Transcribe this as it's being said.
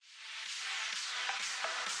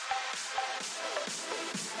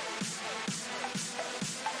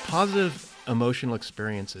Positive emotional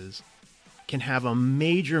experiences can have a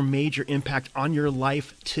major, major impact on your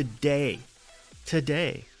life today.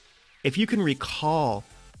 Today. If you can recall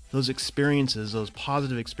those experiences, those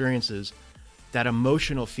positive experiences, that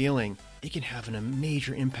emotional feeling, it can have a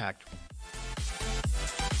major impact.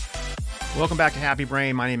 Welcome back to Happy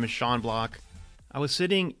Brain. My name is Sean Block. I was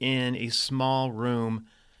sitting in a small room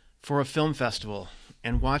for a film festival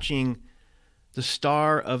and watching the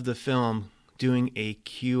star of the film doing a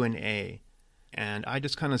Q&A. And I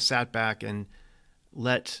just kind of sat back and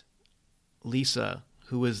let Lisa,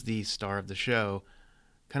 who was the star of the show,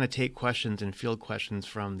 kind of take questions and field questions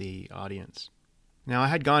from the audience. Now, I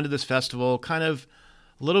had gone to this festival kind of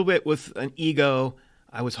a little bit with an ego.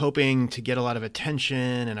 I was hoping to get a lot of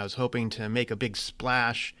attention, and I was hoping to make a big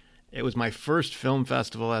splash. It was my first film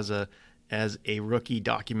festival as a rookie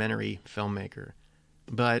documentary filmmaker.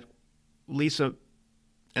 But Lisa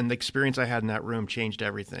and the experience I had in that room changed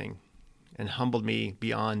everything and humbled me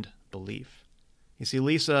beyond belief. You see,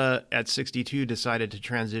 Lisa at 62 decided to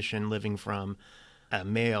transition living from a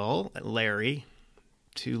male, Larry,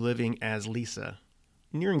 to living as Lisa,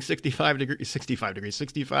 nearing 65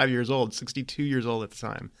 years old, 62 years old at the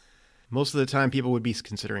time. Most of the time, people would be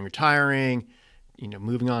considering retiring,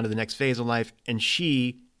 moving on to the next phase of life, and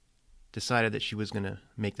she decided that she was going to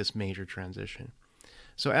make this major transition.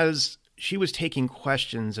 So as she was taking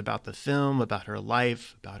questions about the film, about her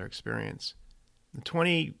life, about her experience, the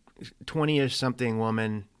 20-ish something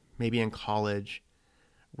woman, maybe in college,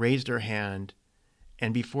 raised her hand,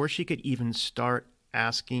 and before she could even start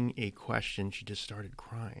asking a question, she just started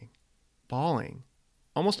crying, bawling,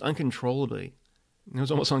 almost uncontrollably. It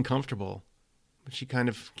was almost uncomfortable. But she kind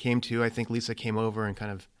of came to, I think Lisa came over and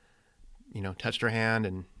kind of, touched her hand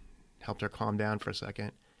and helped her calm down for a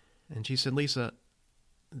second. And she said, "Lisa,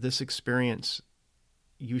 this experience,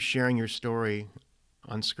 you sharing your story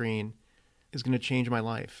on screen, is going to change my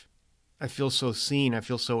life. I feel so seen. I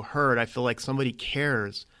feel so heard. I feel like somebody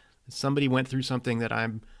cares. Somebody went through something that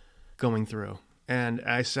I'm going through." And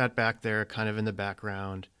I sat back there kind of in the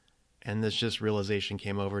background, and this just realization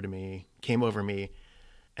came over me.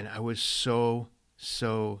 And I was so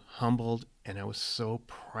humbled, and I was so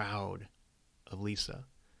proud of Lisa.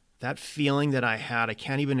 That feeling that I had, I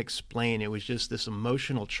can't even explain. It was just this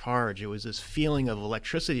emotional charge. It was this feeling of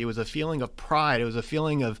electricity. It was a feeling of pride. It was a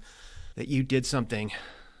feeling of that you did something.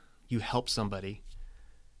 You helped somebody,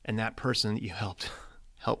 and that person that you helped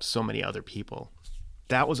so many other people.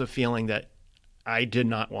 That was a feeling that I did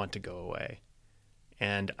not want to go away.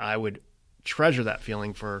 And I would treasure that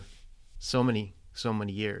feeling for so many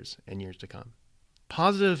years and years to come.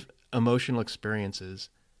 Positive emotional experiences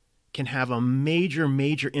can have a major,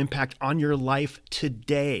 major impact on your life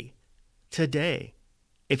today. Today.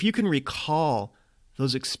 If you can recall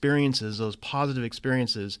those experiences, those positive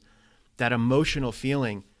experiences, that emotional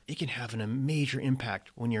feeling, it can have a major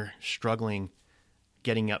impact when you're struggling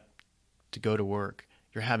getting up to go to work.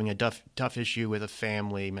 You're having a tough issue with a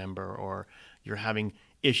family member, or you're having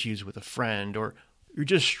issues with a friend, or you're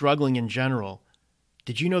just struggling in general.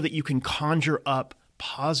 Did you know that you can conjure up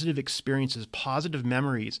positive experiences, positive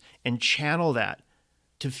memories, and channel that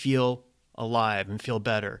to feel alive and feel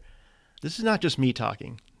better? This is not just me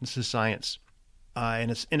talking. This is science. In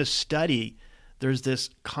a study, there's this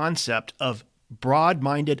concept of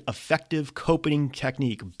broad-minded affective coping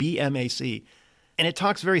technique, BMAC. And it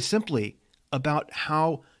talks very simply about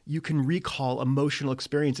how you can recall emotional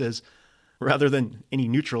experiences rather than any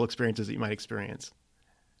neutral experiences that you might experience.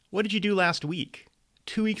 What did you do last week,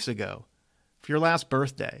 2 weeks ago, for your last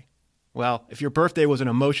birthday? Well, if your birthday was an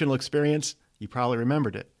emotional experience, you probably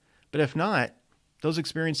remembered it. But if not, those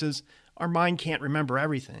experiences, our mind can't remember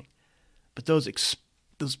everything. But those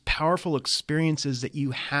powerful experiences that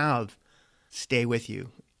you have stay with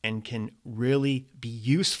you and can really be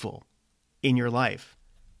useful in your life.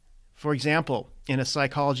 For example, in a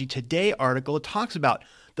Psychology Today article, it talks about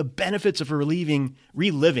the benefits of reliving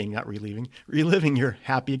your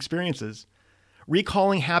happy experiences.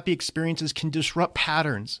 Recalling happy experiences can disrupt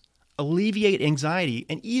patterns, alleviate anxiety,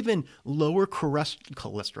 and even lower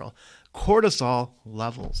cortisol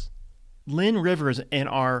levels. Lynn Rivers, in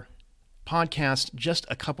our podcast just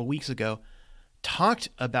a couple weeks ago, talked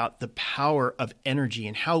about the power of energy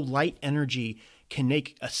and how light energy can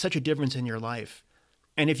make such a difference in your life.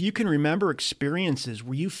 And if you can remember experiences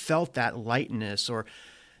where you felt that lightness, or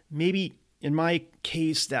maybe in my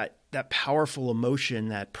case, that powerful emotion,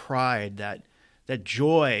 that pride, that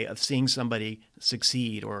joy of seeing somebody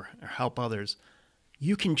succeed or help others,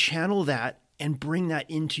 you can channel that and bring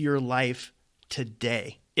that into your life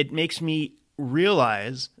today. It makes me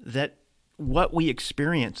realize that what we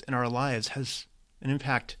experience in our lives has an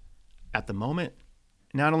impact at the moment,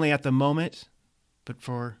 not only at the moment, but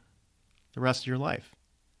for the rest of your life.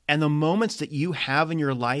 And the moments that you have in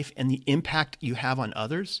your life and the impact you have on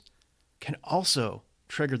others can also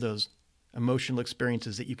trigger those emotional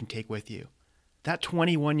experiences that you can take with you. That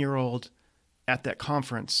 21-year-old at that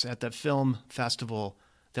conference, at that film festival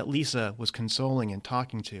that Lisa was consoling and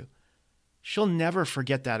talking to, she'll never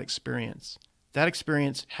forget that experience. That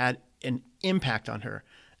experience had an impact on her.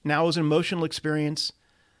 Now it was an emotional experience,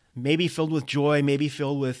 maybe filled with joy, maybe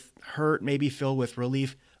filled with hurt, maybe filled with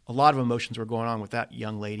relief. A lot of emotions were going on with that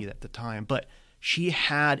young lady at the time, but she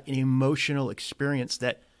had an emotional experience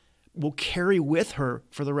that will carry with her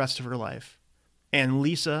for the rest of her life. And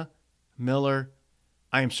Lisa Miller,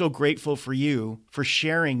 I am so grateful for you for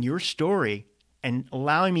sharing your story and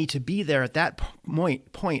allowing me to be there at that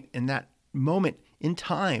point in that moment in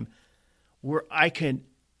time where I could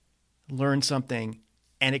learn something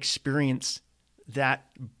and experience that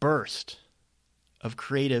burst of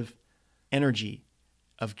creative energy,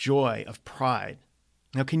 of joy, of pride.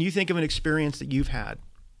 Now, can you think of an experience that you've had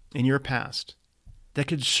in your past that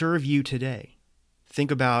could serve you today?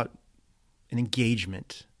 Think about an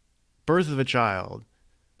engagement, birth of a child,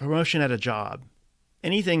 promotion at a job,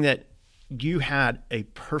 anything that you had a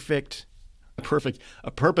purposeful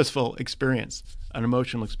experience, an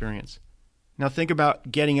emotional experience. Now think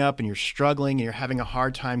about getting up and you're struggling and you're having a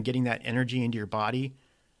hard time getting that energy into your body.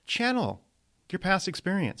 Channel your past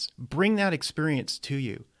experience. Bring that experience to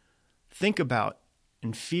you. Think about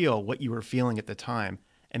and feel what you were feeling at the time,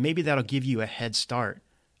 and maybe that'll give you a head start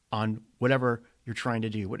on whatever you're trying to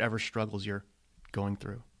do, whatever struggles you're going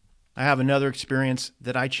through. I have another experience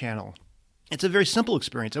that I channel. It's a very simple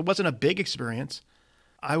experience. It wasn't a big experience.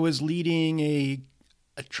 I was leading a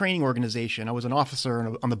training organization. I was an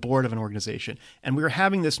officer on the board of an organization, and we were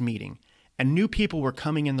having this meeting, and new people were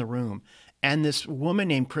coming in the room. And this woman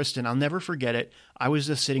named Kristen, I'll never forget it. I was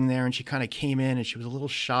just sitting there, and she kind of came in, and she was a little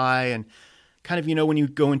shy, and kind of, when you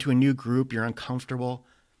go into a new group, you're uncomfortable.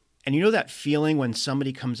 And you know that feeling when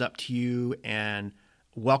somebody comes up to you and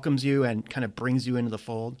welcomes you and kind of brings you into the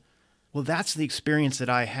fold? Well, that's the experience that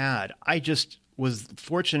I had. I just was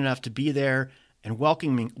fortunate enough to be there and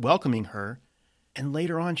welcoming her. And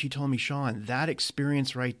later on, she told me, Sean, that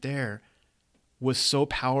experience right there was so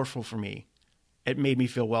powerful for me. It made me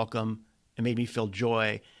feel welcome. It made me feel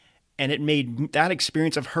joy. And it made that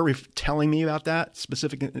experience of her telling me about that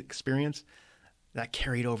specific experience, that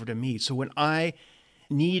carried over to me. So when I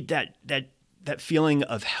need that feeling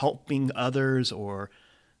of helping others, or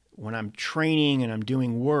when I'm training and I'm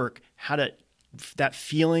doing work, that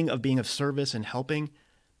feeling of being of service and helping,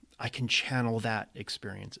 I can channel that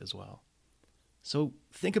experience as well. So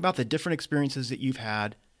think about the different experiences that you've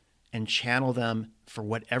had and channel them for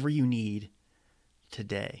whatever you need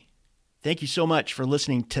today. Thank you so much for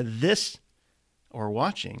listening to this or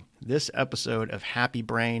watching this episode of Happy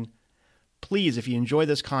Brain. Please, if you enjoy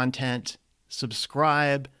this content,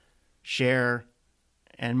 subscribe, share,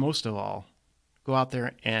 and most of all, go out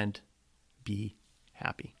there and be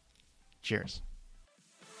happy. Cheers.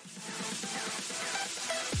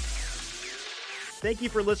 Thank you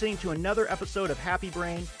for listening to another episode of Happy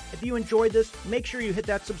Brain. If you enjoyed this, make sure you hit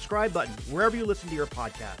that subscribe button wherever you listen to your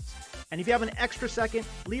podcasts. And if you have an extra second,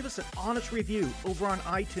 leave us an honest review over on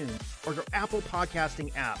iTunes or your Apple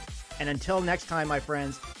podcasting app. And until next time, my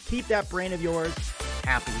friends, keep that brain of yours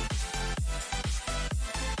happy.